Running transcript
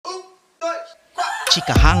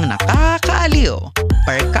chikahang nakakaaliw,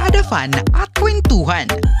 barkada fan at kwentuhan.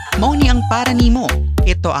 Mao ni ang para nimo,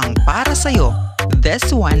 ito ang para sa'yo.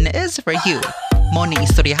 This one is for you. Mao ni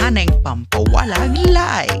istoryahan ng pampawalag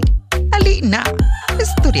lay. Ali na,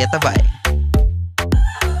 istorya tabay.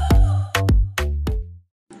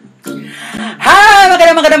 Hi!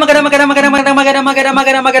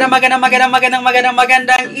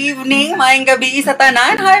 Magandang evening, maayong gabi sa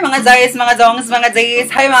tanan. Hi mga Zayes, mga Zongs, mga Zayes.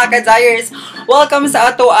 Hi mga ka-Zayers. Welcome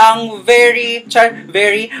sa ato ang very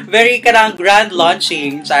kanang grand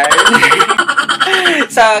launching, char.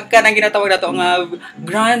 Sa kanang ginatawag na to nga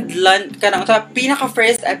grand launch, kanang sa pinaka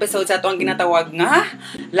first episode sa ato ang ginatawag nga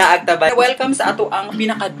Laag Tabay. Welcome sa ato ang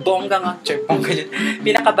pinakabongga nga,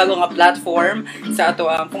 pinakabago nga platform sa ato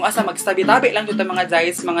ang kung asa magstabi-tabi lang jud ta mga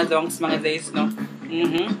Zayes, mga Zongs, mga Zayes, no.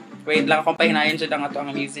 Wait lang akong pahinayan dyan ang ato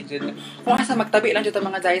ang music dyan. Kung asa magtabi lang dyan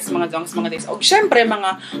ang mga Zayes, mga Zongs, mga Zayes. O syempre,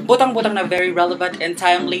 mga butang-butang na very relevant and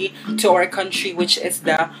timely to our country, which is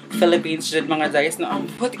the Philippines dyan, mga Zayes. No, ang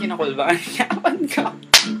buti kinakulbaan. Yaman ka.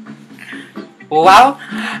 Wow!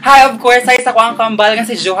 Hi, of course, hi sa ko ang kambal nga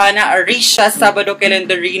si Johanna Arisha Sabado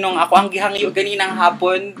Calendarinong. Ako ang gihangyo ganinang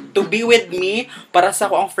hapon to be with me para sa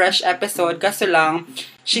ko ang fresh episode. Kaso lang,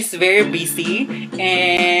 she's very busy.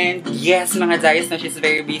 And yes, mga Zayes, no, she's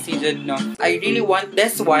very busy dyan, no. I really want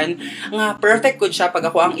this one nga perfect good siya pag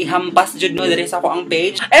ako ang ihampas dyan, no, dali sa ako ang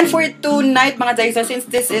page. And for tonight, mga Zayes, no, since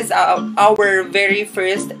this is our very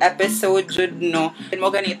first episode dyan, no, and mo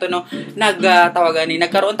ganito, no,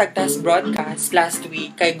 nagkaroon tagtas broadcast last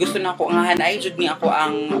week. Kay gusto na ako nga hanay dyan ni ako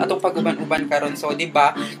ang atong pag-uban-uban karon. So, di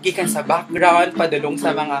ba, gikan sa background, padulong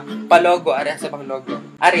sa mga palogo,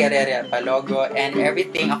 palogo, and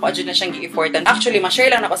everything. Ako adyo na siyang gi-effortan. Actually,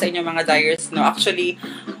 ma-share lang ako sa inyo mga Zayers, no. Actually,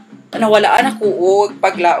 nawalaan ako og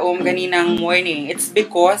paglaom ganinang morning. It's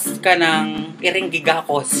because kanang iring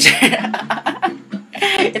gigakos.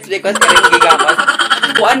 It's because iring gigakos.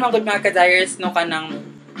 Kuan man gud mga ka-Zayers, no, kanang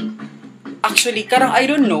actually karang I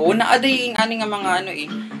don't know na aday ani nga mga ano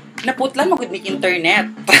naputlan mo gud ni internet.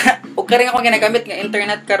 Og karing ako ginagamit nga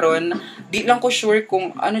internet karon, di lang ko sure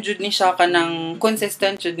kung ano jud ni siya kanang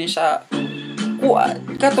consistent jud ni siya.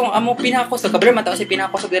 Katong amo pinako sa kabre mataw si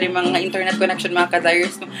pinako sa diri mga internet connection mga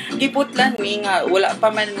ka-Zayers, no. Giputlan mi nga wala pa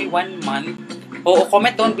man mi 1 month. Oo, comment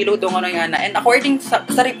down below dong ano yan na. And according sa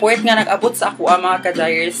report nga nag-abot sa ako mga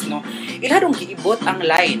ka-Zayers, no, iladong giibot ang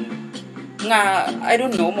line nga I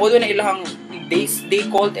don't know, modo na ilang they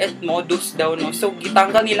called it modus daw, no. So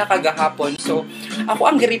gitanggal nila kagahapon. So ako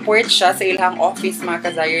ang gi-report siya sa ilang office mga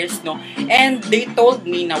ka-Zayers, no. And they told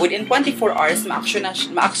me na within 24 hours ma-actiona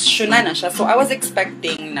na siya. So I was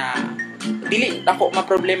expecting na dili ako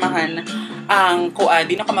maproblemahan ang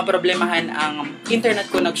di na ko maproblemahan ang internet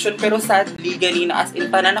connection, pero sadly ganina as in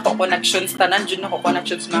tanan ako connections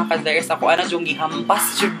mga ka-Zayers. Ako ana jung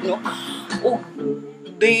gihampas jud, no.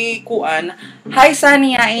 Hi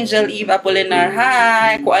Sania, Angel Eve Apolinar.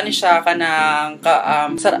 Hi, kuan siya kanang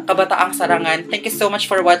kabataang sarangan. Thank you so much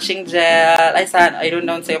for watching, Jel. I don't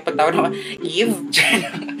know sa'yo pagtawag naman. Eve?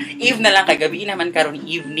 Eve na lang, kagabi naman karon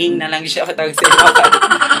evening na lang siya patawag sa'yo.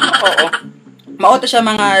 Oo. Mauto siya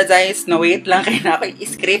mga Zayes, no, wait lang kay na ako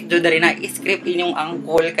i-script jud rin na i-script inyong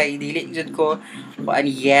angkol kay dili jud ko kuan.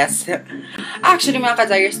 Yes. Actually mga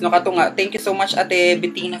ka-Zayers, no, kato nga, thank you so much Ate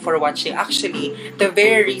Bettina for watching. Actually, the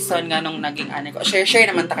very reason nga nung naging ko, share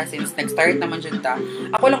naman ta kasi since nag-start naman jud ta.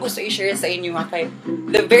 Ako lang gusto i-share sa inyo nga kay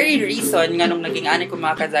the very reason nga nung naging ko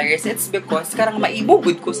mga ka-Zayers, it's because karang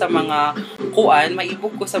maibugod ko sa mga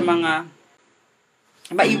maibog ko sa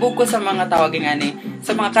mga tawagin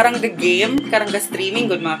sa mga karang the game, karang the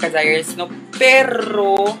streaming good mga ka-Zayers, no.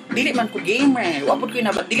 Pero dili man ko gamer.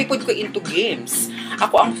 Dili pud ko into games.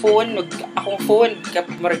 Akong phone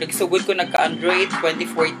marag nagsugod ko nagka-Android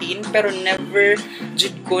 2014 pero never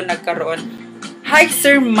jud ko nagkaroon. Hi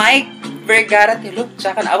Sir Mike Vergara Tilok,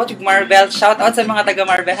 tsaka na awat yung Marvel. Shout out sa mga taga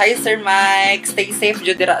Marvel. Hi Sir Mike, stay safe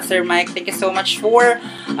jud dira Sir Mike. Thank you so much for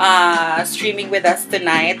streaming with us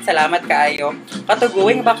tonight. Salamat kaayo. Kato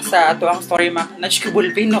going back sa ato ang story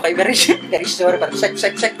nachkubulpin, no, kay very sure but check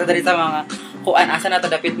ta diri sa mga kuan asa na to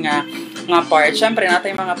dapit nga part. Syempre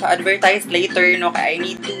natay mga pa-advertise later, no, kay I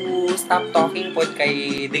need to stop talking pod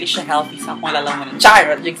kay dili siya healthy sa akong lalamunan. Char,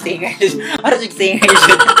 what you saying?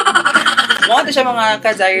 Mo siya mga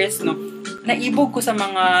ka-Zayers, no. Naibog ko sa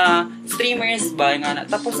mga streamers ba nga na.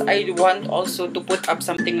 Tapos I want also to put up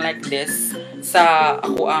something like this sa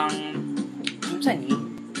ako ang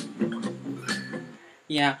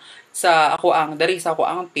sa ako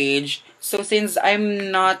ang page. So since I'm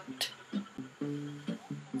not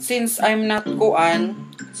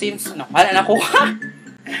wala na ko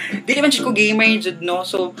Dili man jud ko gamer jud no.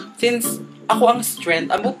 So since ako ang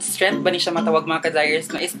strength ba ni siya matawag mga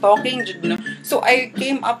ka-Zayers no, is talking jud no. So I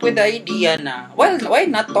came up with the idea na, well, why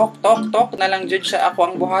not talk na lang jud siya,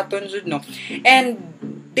 ako ang buhaton jud no. And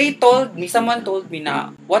someone told me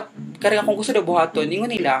na, what, karang akong gusto na buhaton,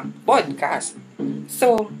 ingon nila, podcast.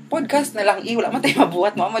 So, podcast na lang, wala man tayo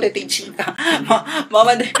mabuhat, mama day chika.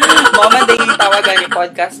 Mama day tawagan ni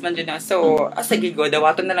podcast man dyan na. So, sige go,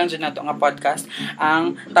 dawaton na lang dyan na ito nga podcast.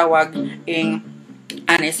 Ang tawag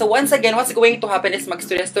so once again, what's going to happen is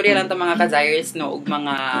magstorya-storya lang itong mga ka-Zayers, no, ug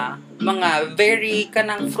mga very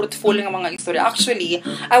kanang fruitful nga mga istorya. Actually,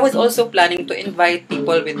 I was also planning to invite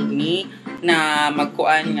people with me na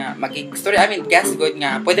magkuan nga magig-story. I mean, guess good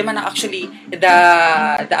nga. Pwede man na actually the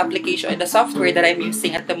application, the software that I'm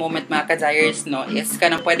using at the moment mga ka-Zayers, no, is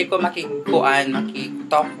kanang pwede ko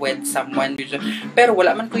makig-talk with someone. Pero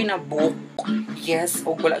wala man ko yung na-book. Yes,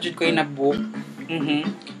 o wala jud ko yung na-book.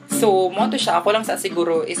 So, mo to siya, ako lang sa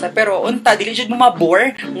siguro isa. Pero, unta, dili jud mo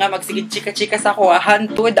mabore nga magsigid chika-chika sa ako.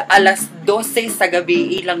 Hantod, alas 12 sa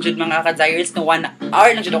gabi lang jud mga ka-Zayers no, 1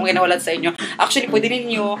 hour lang jud akong ginawalan sa inyo. Actually, pwede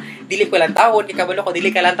ninyo, dili ko lang tawon, ikabalo ko,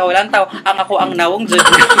 dili ka lang taw. Ang ako ang nawong jud.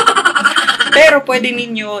 Pero, pwede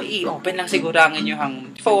ninyo i-open lang siguro ang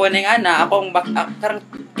inyong phone. Nga akong karang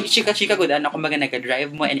chika-chika good, ako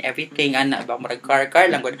nag-drive mo and everything, ba, marag car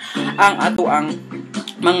lang good. Ang ato ang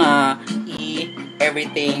mga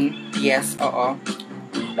everything. Yes, oo.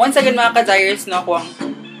 Once again, mga ka-Zayers, no, ako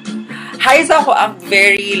ang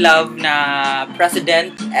very love na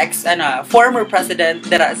former president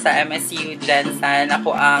dira sa MSU Jensen.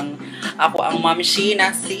 Ako ang mamshi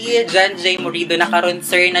na si John J. Morido, na karon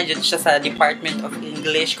sir na dyan siya sa Department of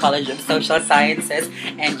English, College of Social Sciences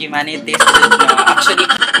and Humanities. Actually,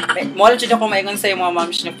 mall dyan ako maingon sa mga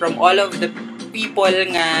mamshi na from all of the people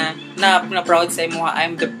nga na proud sa imo,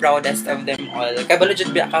 I'm the proudest of them all. Kaya balo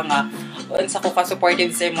jud ka nga unsa ko ka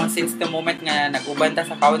supportive sa imo since the moment nga nag-uban ta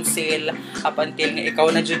sa council up until nga ikaw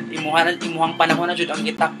na jud imuhang panahon na jud ang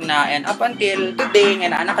gitak na, and up until today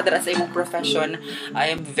nga naa ka dira sa imong profession.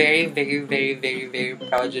 I am very very very very very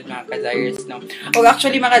proud jud mga ka-Zayers no. O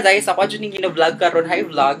actually mga ka-Zayers, ako jud ning gina-vlog karon, hi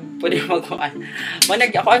vlog pwede magkuan.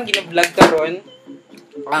 Ako ang gina-vlog karon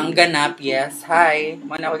ang ganap. Yes, hi.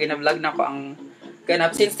 Ako gina-vlog na ako ang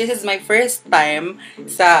ganap since this is my first time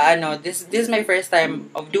sa this is my first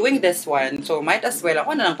time of doing this one. So might as well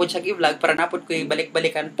ako na lang pud siya i-vlog para napod ko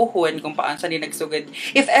balik-balikan puhon kung paano siya ni nagsugod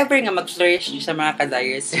if ever nga mag-flourish sa mga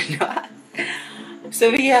ka-Zayers.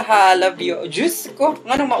 So yeah, love you. Diyos ko,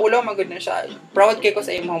 nga nung maulaw magod na siya. Proud kay ko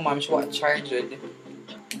sa imo, ma'am. Watch jud.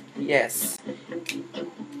 Yes.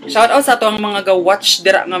 Shout out sa to ang mga ga-watch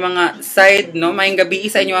dira nga mga side, no? Mayong gabi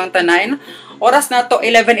sa inyo ang tanan. Oras na to,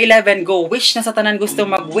 11:11, go. Wish na sa tanan gusto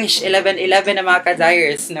mag-wish. 11:11 na mga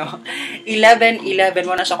ka-Zayers, no? 11:11,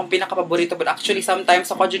 mo na siya akong pinaka-paborito. But actually, sometimes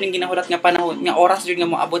ako dyan yung ginahulat nga panahon, nga oras dyan nga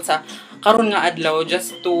mo abot sa karon nga adlaw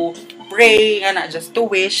just to pray, nga na, just to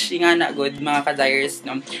wish, nga na, good, mga ka-Zayers,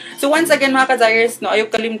 no? So, once again, mga ka-Zayers, no,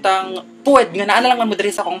 ayaw kalimtang nga naana lang man mo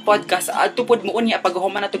diri sa akong podcast, tupod mo unya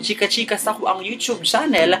paghuman na itong chika-chika sa ang YouTube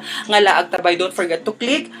channel, nga laag tabay, don't forget to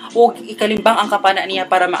click, o ikalimbang ang kapana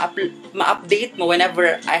niya para ma-update mo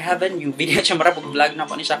whenever I have a new video. Siya marabog vlog na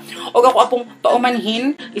ko ni siya. O ako apong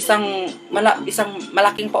paumanhin, isang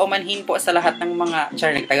malaking paumanhin po sa lahat ng mga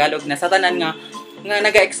Tagalog na sa tanan nga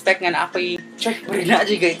naga-expect nga na ako'y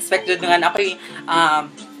expect jud nga na ako'y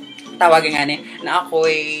tawagin nga ni na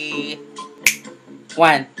ako'y 1,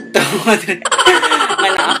 2, 3 nga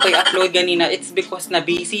na ako'y upload ganina. It's because na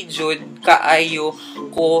busy jud kaayo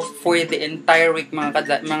ko for the entire week mga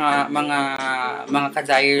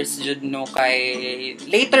ka-Zayers jud no. Kay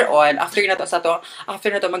later on after na to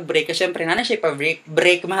mag-break, kasi syempre na siya pa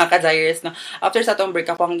break mga ka-Zayers no. After sa to break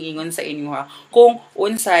ako ang ingon sa inyo ha kung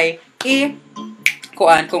unsay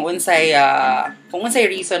kung unsay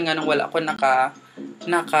reason nga nung wala ako naka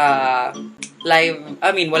live,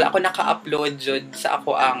 wala ako naka-upload jud sa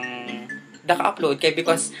ako ang naka-upload kay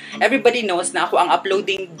because everybody knows na ako ang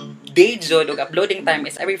uploading day jud ug uploading time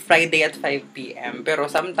is every Friday at 5 p.m. Pero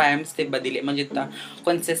sometimes diba dili man jud ta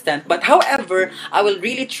consistent, but however I will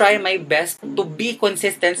really try my best to be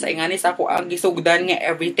consistent sa ingani sa ako ang gisugdan nga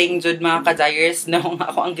everything jud mga ka-Zayers no.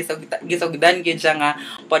 Ako ang gisugdan gyud siya nga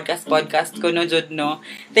podcast ko no jud no.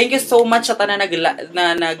 Thank you so much sa tanan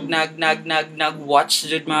nag-watch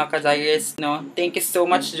jud mga ka-Zayers no. Thank you so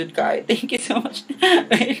much jud kay. Thank you so much.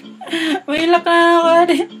 May laka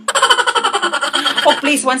Oh,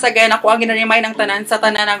 please, once again, ako ang gina-remind ng tanan sa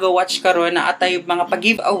tanan na go-watch karon na atay mga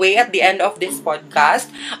pag-giveaway at the end of this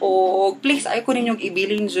podcast. O, please, ayaw ko ninyong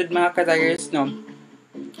ibilin jud mga ka-Zayers, no?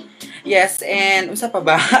 Yes, and, unsa pa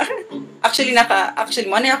ba? Actually,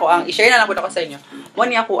 mo ni ako ang, i-share na lang po ako sa inyo. Mo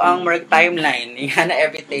ni ako ang timeline, yan na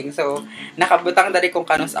everything. So, nakabutang dali kung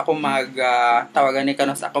kanus ako tawagan ni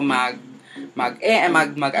kanus ako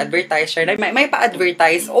mag-advertise. May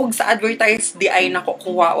pa-advertise. O sa advertise, di ay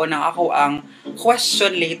nakukuha o nang ako ang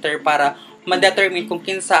question later para ma-determine kung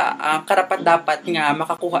kinsa ang karapat-dapat nga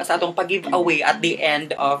makakuha sa atong pag-giveaway at the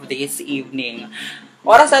end of this evening.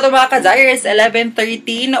 Oras sa ato mga ka-Jayers,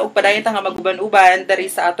 11:13 na ugpadayon nga maguban-uban dari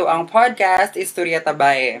sa ato ang podcast Istorya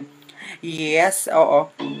Tabae. Yes, oo.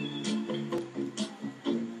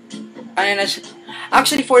 Ano na siya?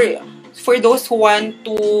 Actually, for those who want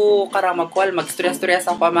to mag-call, mag-storya-storya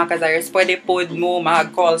sa ako mga ka-Jayers, pwede po mo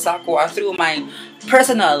mag-call sa ako through my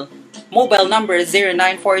personal mobile number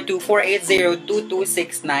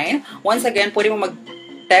 0942-480-2269. Once again, pwede mo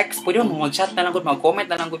mag-text, pwede mo mag-chat na lang good,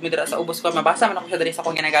 mag-comment na lang good mo dira sa ubos ko. Mabasa man ako siya dali sa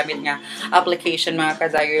akong ginagamit nga application mga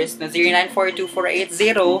ka-Jayers na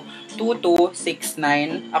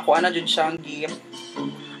 0942-480-2269. Ako ano dyan siyang game.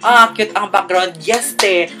 Cute ang background. Yes,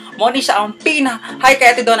 te. Moni siya ang Hi,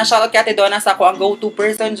 kay Ate Donna. Shoutout kay Ate Donna sa ako ang go-to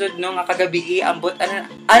person dyan no, nga kagabi. Ambot.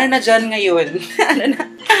 Ano na dyan ngayon?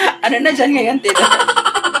 ano na dyan ngayon, te?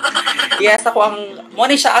 Yes, ako ang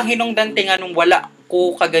Moni siya ang hinungdante nga nung wala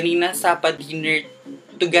ko kaganina sa pa-dinner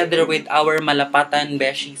together with our malapatan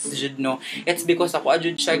beshies jud no. It's because ako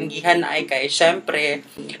ajud siyang gihan ay kay syempre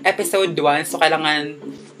episode 1 so kailangan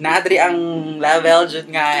naadri ang level jud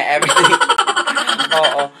nga everything.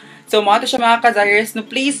 Oo. So, mga to siya mga ka-Jayers, no,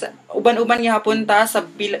 please, uban-uban niya hapunta sa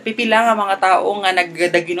pipila nga mga tao nga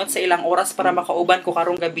nagdaginot sa ilang oras para makauban ko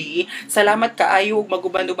karong gabi. Salamat kaayo,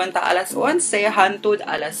 maguban-uban ta alas 11, hantud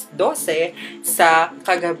alas 12 sa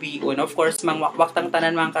kagabi. Of course, mangwakwak tang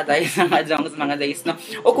tanan mga ka-Jayers, mga Jayers, no.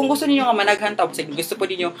 O kung gusto niyo nga managhantaw, gusto po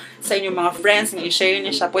niyo sa inyong mga friends nga i-share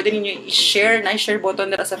niyo siya, pwede niyo i-share na i-share button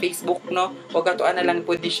nila sa Facebook, no. O gatuan na lang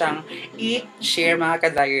pwede siyang i-share mga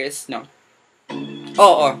ka-Jayers, no.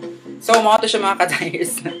 Oo. So, mga to siya mga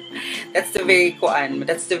ka-Jayers. That's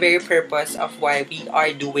the very purpose of why we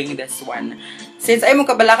are doing this one. Since ay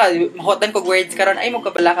mong kabalaka, mahotan ko words karon ay mong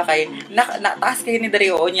kabalaka kay taas kayo ni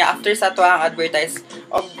Dario niya after sa to ang advertise.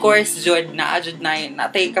 Of course, jud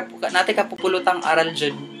natay kapupulutang aral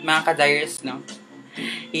jud mga ka-Jayers, no.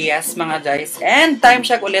 Yes, mga Jayers. And time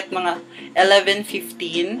check ulit mga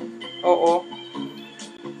 11:15. Oo.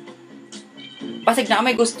 Pasig na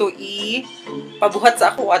may gusto pabuhat sa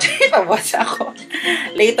ako. Pabuhat sa ako.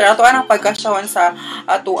 Later, ato anang pagkasyawan sa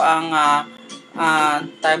ato ang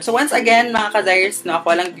time. So, once again, mga ka-Jayers, no,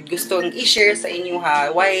 ako lang gusto i-share sa inyo ha.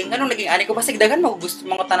 Why? Anong naging ani ko? Pasig dagan mo gusto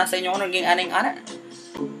mga tanah sa inyo. Anong naging aning ana?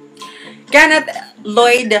 Kenneth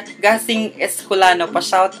Lloyd Gasing Escolano,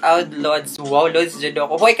 pa-shout out, Lods. Wow, Lods, jud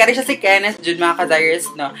ako. Hoy, kari siya si Kenneth, jud mga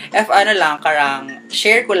ka-Jayers, no. Ano lang, karang,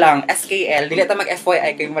 share ko lang, SKL, dili ta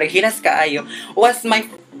mag-FYI, kayo marihinas kaayo, was my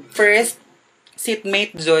first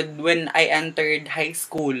seatmate, jud, when I entered high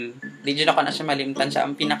school. Di jud ako na siya malimtan, siya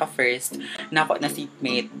ang pinaka-first na ako na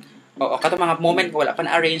seatmate. Oo, kato mga moment ko, wala pa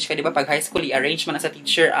na-arrange ka, di ba? Pag high school, i-arrange mo na sa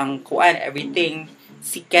teacher ang kuan, everything.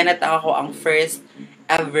 Si Kenneth ako ang first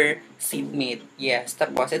ever seatmate. Yes,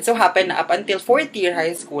 tapos it so happened na up until 4th year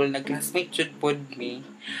high school, nag-classmate jud pod me.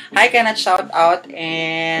 Hi Kenneth, shout out,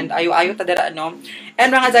 and ayo tadera no.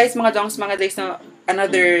 And mga Jayers, mga Jongs, mga Jayers, no,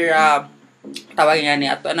 another tawagin nga ni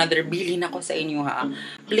ato, another bilin ako sa inyo ha.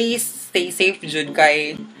 Please stay safe jud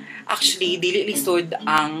kay actually dili lisod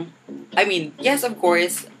ang yes, of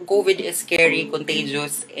course, COVID is scary,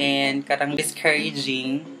 contagious, and karang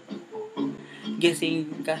discouraging.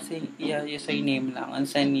 Guessing kasi yung name lang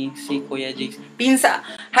unsa ni si Kuya JC pinsa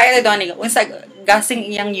hi Donnie unsa gasing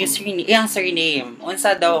iyang surname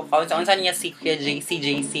unsa daw unsa niya si Kuya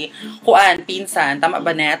JC kuan pinsan tama ba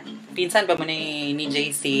net pinsan ba mo ni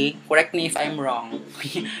JC? Correct me if I'm wrong.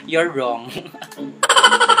 You're wrong.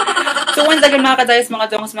 So once again mga ka-Jayers, mga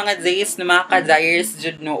Jongs, mga Jays, mga ka-Jayers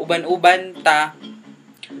jud no uban-uban ta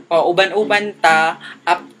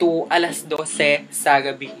up to alas 12 sa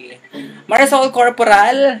gabi. Marisol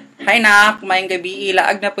Corporal, hi nak, mayang gabi,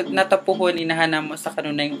 ilaag na natapuhon, inahanam mo sa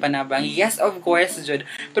kanunay panabang. Yes, of course, jud.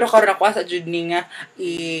 Pero karon ako sa jud ni nga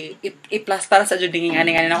i-plastar sa jud ni nga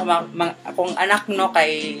ako akong anak no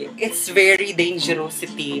kay it's very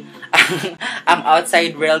dangerosity ang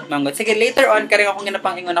outside world manggod. Sige, later on kare akong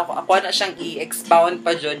ginapangingon ako na siyang i-expound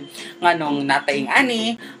pa jud nganong nataing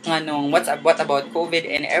ani, nganong what about COVID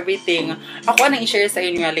and everything. Ako nang i-share sa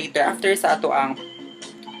inyo later after sa ato ang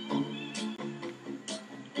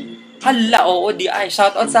hala, oo, di ay.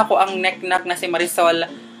 Shoutout sa ako ang neck-knock na si Marisol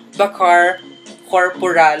Bacar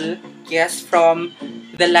Corporal. Yes, from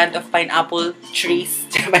the land of pineapple trees.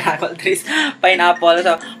 pineapple trees, pineapple.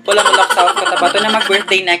 So, pula mulok sa ko tabato na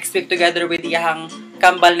mag-birthday next week together with iyang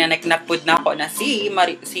kambal na naknakpud na ako na si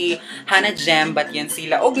Hannah Jem, but yan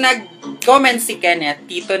sila. Og nag-comment si Kenneth,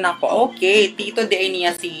 tito na ko. Okay, tito di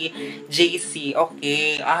niya si JC.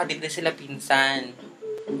 Okay, dito sila pinsan.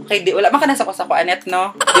 Okay, wala man ka nasa ko sa ko, Annette,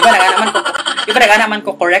 no? Di ba naganaman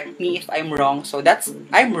ko correct me if I'm wrong. So,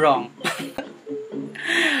 I'm wrong.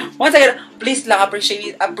 Once again, please lang,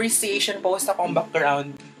 appreciation post akong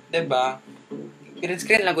background. Diba?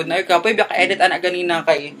 Screen lang, good na yun. Pwede ka edit anak ganina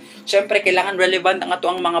kay. Siyempre, kailangan relevant ang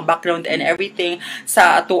ato ang mga background and everything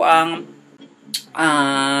sa ato ang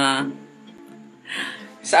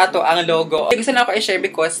logo. Gusto na ako i-share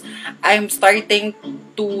because I'm starting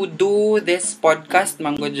to do this podcast,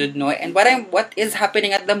 Mango Jud, no? And what is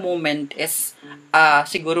happening at the moment is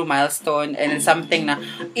siguro milestone and something na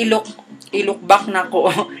i-look back na ko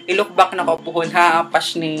puhon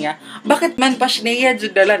pasneya. Bakit man pasneya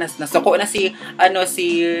jud dala nasuko na si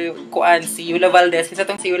Yula Valdez. Kasi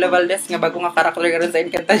si Yula Valdez nga bago nga karakter karon sa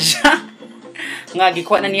Encantadia. Nga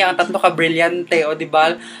gikuha na niya ang tatlo ka brilyante o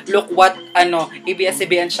diba, look what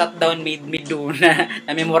ABS-CBN shutdown made me do na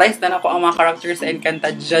memorize na ako ang mga characters sa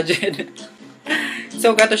Encantadia.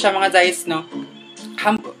 So gato siya mga guys, no,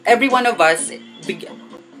 every one of us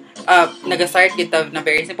nag-start kita na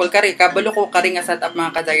very simple kabalo ko nga setup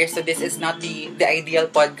mga kajayers. So this is not the ideal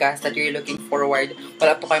podcast that you're looking forward.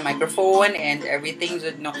 Wala po kayo microphone and everything,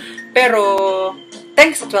 no, pero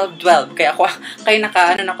thanks sa 1212 kaya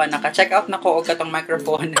naka-check out na ko og katong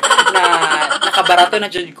microphone na nakabarato na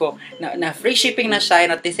jud ko na free shipping na siya,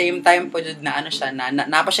 and at the same time po jud na siya na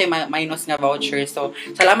pa siya minus nga voucher. So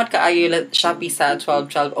salamat kaayo Shopee sa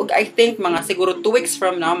 1212. Og I think mga siguro 2 weeks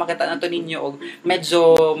from now makita na to ninyo og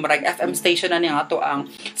medyo marag FM station na niya ato ang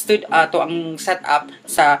setup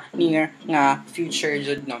sa near nga future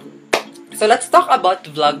jud, no. So, let's talk about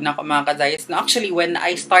vlog na ko mga kazayas. No, actually, when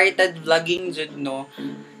I started vlogging jud, no,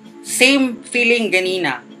 same feeling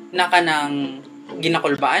ganina na kanang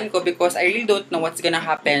ginakulbaan ko because I really don't know what's gonna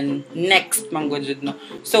happen next, Mango jud, no.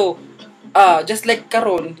 So, just like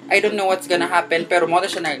karon, I don't know what's gonna happen, pero mo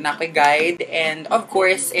siya naki-guide, and of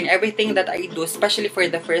course, in everything that I do, especially for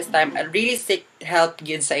the first time, I really seek help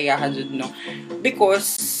gid sa iya jud, no.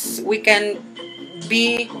 Because we can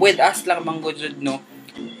be with us lang, Mango jud, no.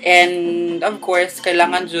 And of course,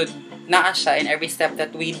 kailangan jud naa siya in every step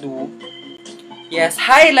that we do. Yes,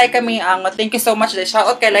 hi Laika May Angot. Thank you so much. Shout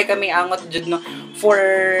out kay Laika May Angot jud, no, for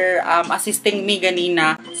assisting me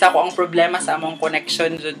ganina sa ako ang problema sa among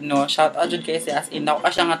connection jud, no. Shout out jud kay si as in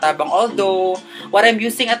ako siya nga tabang, although what I'm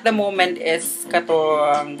using at the moment is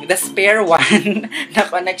katong the spare one na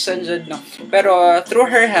connection jud, no. Pero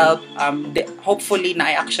through her help, hopefully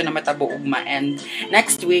na i-action na matabo ugma, and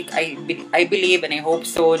next week I believe and I hope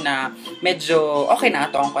so na medyo okay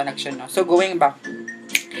na ato ang connection, no. So going back,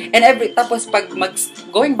 and tapos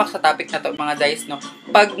going back sa topic na to mga guys, no,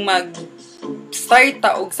 pag start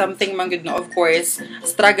ta og something man good, no, of course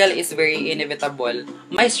struggle is very inevitable.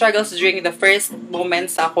 My struggles during the first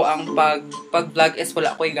moments sa ako ang pag-vlog is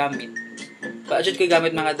wala ko'y gamit. Budget ko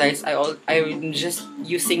gamit mga guys. I'm just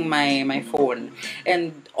using my phone.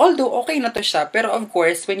 And although okay na to siya, pero of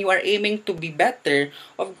course when you are aiming to be better,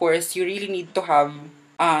 of course you really need to have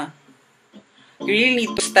you really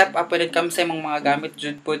need to step up when it comes sa mga gamit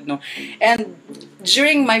jud pod, no. And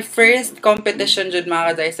during my first competition jud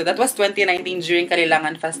mga guys, so that was 2019 during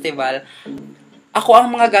Kalilangan Festival, ako ang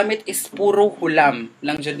mga gamit is puro hulam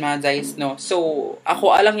lang jud mga guys, no. So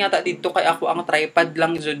ako alang yata dito kay ako ang tripod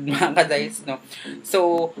lang jud mga guys, no.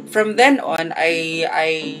 So from then on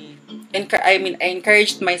I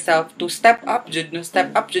encouraged myself to step up jud, no.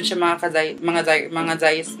 Step up jud siya mga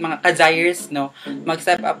kazayers, no.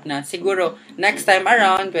 Mag-step up na. Siguro next time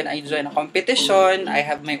around when I join a competition, I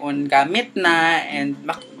have my own gamit na, and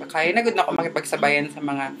kaya na gud na ako makipagsabayan sa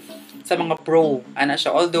mga pro ana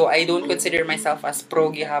siya. Although I don't consider myself as pro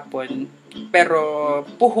gihapon, pero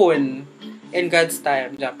puhon in God's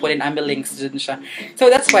time ja pulin ambil links dun siya.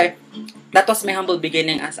 So that's why that was my humble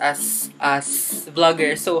beginning as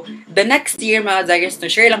vlogger. So the next year mga Zagers,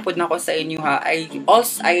 no, share lang pud na ko sa inyo ha,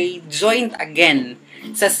 I joined again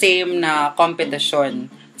sa same na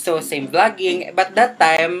competition. So same vlogging, but that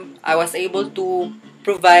time I was able to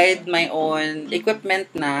provide my own equipment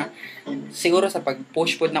na siguro sa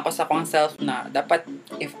pag-push pod na ko sa akong self na dapat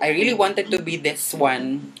if I really wanted to be this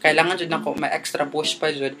one, kailangan jud nako may extra push pa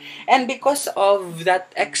jud. And because of that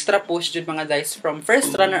extra push jud mga guys, from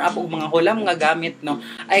first runner up og mga hulam nga gamit, no,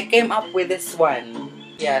 I came up with this one.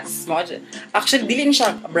 Yes, actually dili ni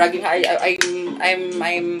siya bragging.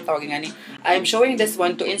 I'm tawagin nga ni, I'm showing this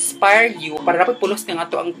one to inspire you para dapat pulos nga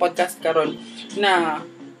ato ang podcast karon na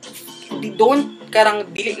don't karang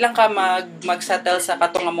dili lang ka magsettle sa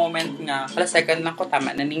katong nga moment nga kala second lang ko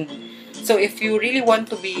tama na ning. So if you really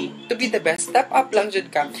want to be the best, step up lang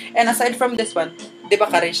jud ka. And aside from this one, di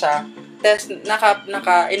ba ka rin siya test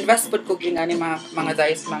naka-invest pud ko ging ani mga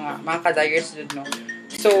guys, mga ka-desires jud no.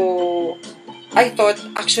 So I thought,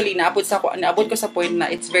 actually, naabot ko sa point na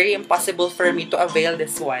it's very impossible for me to avail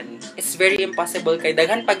this one. It's very impossible kay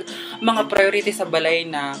daghan pag mga priority sa balay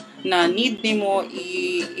na need nimo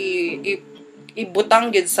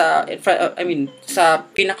ibutang gid sa sa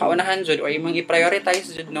pinakaunahan jud or imong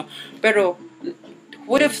i-prioritize jud no. Pero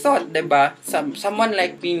would have thought, diba, someone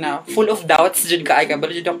like me na full of doubts jud kaay ka,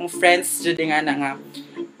 pero jud akong friends jud nga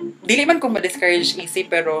dili man ko ma-discourage easy,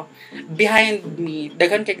 pero behind me,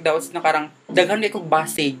 daghan kay doubts na karang, daghan kay kong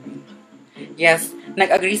basig. Yes,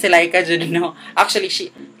 nag-agree si Laika dyan, no? Actually,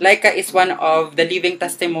 Laika is one of the living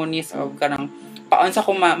testimonies of karang, paunsa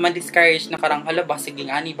ko ma-discourage na karang, hala, basiging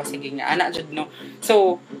ana dyan, no?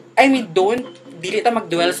 So, dili ta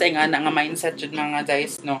mag-dwell sa nga mindset dyan mga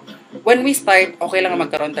guys, no? When we start, okay lang na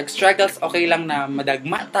magkaroon tag struggles, okay lang na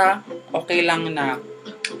madagma ta, okay lang na,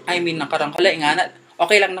 nakarang, hala,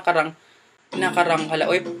 okay lang nakarang hala,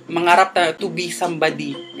 oy, mangarap ta to be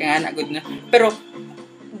somebody. Nga na good na. Pero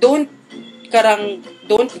don't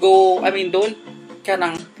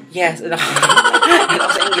yes, sa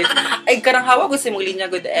English. Ay karang hawa ko sa mong linya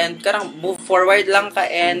good and karang move forward lang ka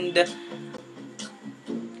and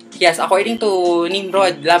yes, according to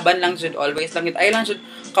Nimrod, laban lang jud, always lang it. Ay lang jud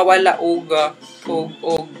kawala og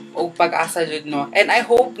pag-asa jud no. And I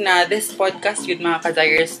hope na this podcast yun mga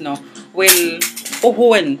ka-desires no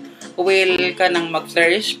will ka nang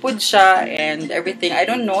mag-flourish pud siya and everything. I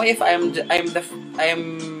don't know if I'm the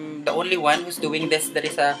only one who's doing this there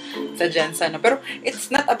is sa Jensen, no? Pero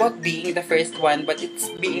it's not about being the first one, but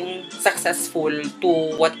it's being successful to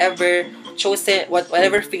whatever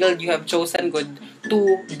field you have chosen good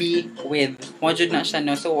to be with. Module na siya,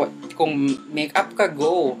 no? So, kung makeup ka,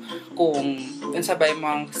 go. Kung sabay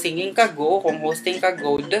mong singing ka, go. Kung hosting ka,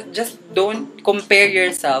 go. Just don't compare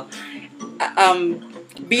yourself.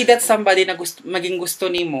 Be that somebody na maging gusto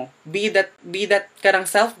nimo, be that karang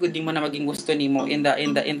self good mo na maging gusto nimo in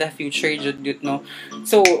the future jud no.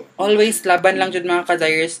 So always laban lang jud mga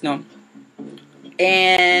ka-desires no,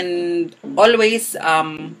 and always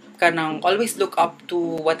always look up to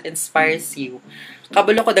what inspires you.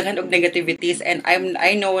 Kabalo ko daghan og negativities and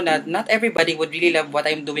I know that not everybody would really love what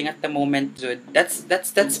I'm doing at the moment jud. That's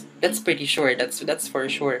pretty sure. That's for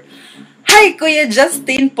sure. Hi, Kuya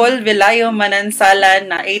Justin Paul Velayo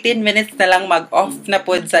Manansalan na 18 minutes na lang mag-off na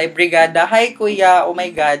pod sa Brigada. Hi, Kuya. Oh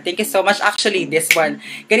my God. Thank you so much. Actually, this one.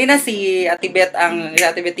 Ganina si Ate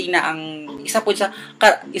Betina ang isa po siya,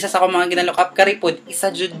 isa sa akong mga ginalook up karipod,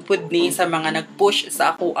 isa jud pod ni sa mga nag-push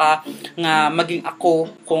sa ako nga maging ako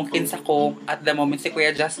kung kinsa ko at the moment si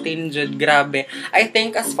Kuya Justin jud. Grabe. I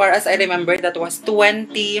think as far as I remember, that was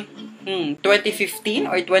 2015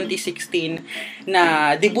 or 2016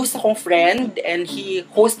 na debut sa akong friend and he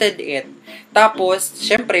hosted it. Tapos,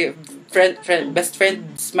 syempre, best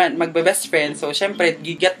friends, magbe-best friend. So, syempre,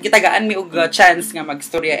 gitagaan mi og chance nga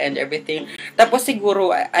magstorya and everything. Tapos,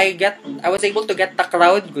 siguro, I was able to get the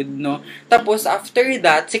crowd good, no? Tapos, after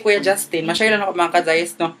that, si Kuya Justin, ma-share lang ako mga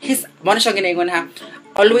ka-desires, no? Mo na siya ginaingon ha,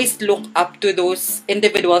 always look up to those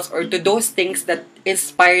individuals or to those things that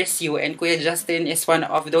inspires you, and Kuya Justin is one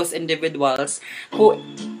of those individuals who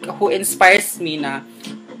inspires me na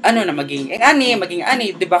maging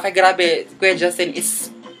ani, 'di ba? Kay grabe, Kuya Justin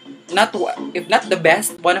is if not the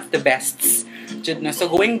best, one of the bests.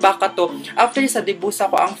 So going back to after sa debut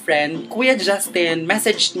sa ko ang friend, Kuya Justin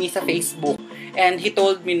messaged me sa Facebook. And he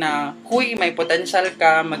told me na, huy, may potential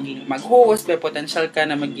ka maging mag-host, may potential ka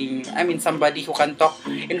na maging, somebody who can talk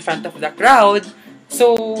in front of the crowd.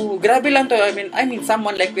 So, grabe lang to. I mean,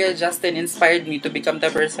 someone like Kuya Justin inspired me to become the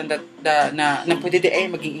person na pwede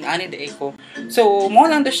maging ani ko. So, mo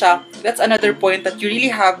lang to siya. That's another point that you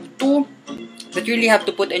really have to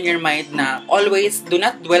put in your mind na always do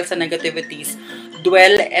not dwell sa negativities.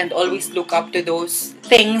 Dwell and always look up to those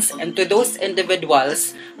things and to those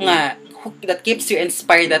individuals nga that keeps you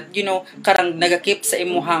inspired, that karang nagakip sa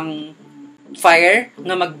imuhang fire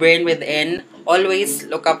nga mag-burn within. Always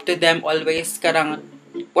look up to them, always karang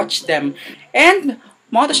watch them. And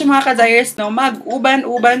mo to siya mga ka-desires no,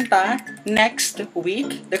 mag-uban ta next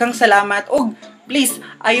week. Daghang salamat og please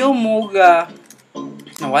ayo mo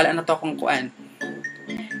nawala na to kung kuan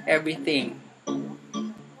everything.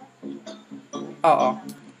 Oo.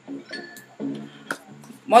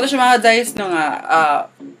 Mo to siya mga ka-desires no nga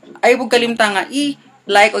ay huwag kalimta nga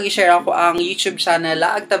like o i-share ako ang YouTube channel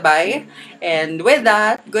Laag Tabay. And with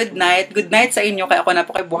that, good night. Good night sa inyo, kaya ako na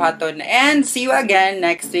po kay buhaton. And see you again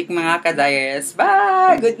next week mga ka-Dyers.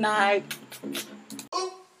 Bye! Good night!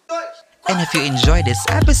 And if you enjoyed this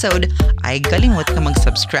episode, ay galimot ka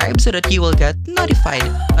mag-subscribe so that you will get notified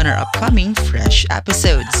on our upcoming fresh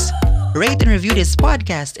episodes. Rate and review this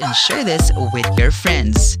podcast and share this with your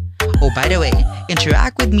friends. Oh, by the way,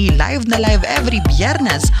 interact with me live na live every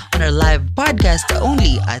Biyernes on our live podcast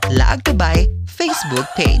only at Laag Tabay Facebook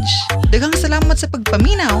page. Daghang salamat sa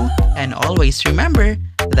pagpaminaw, and always remember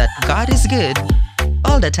that God is good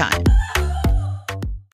all the time.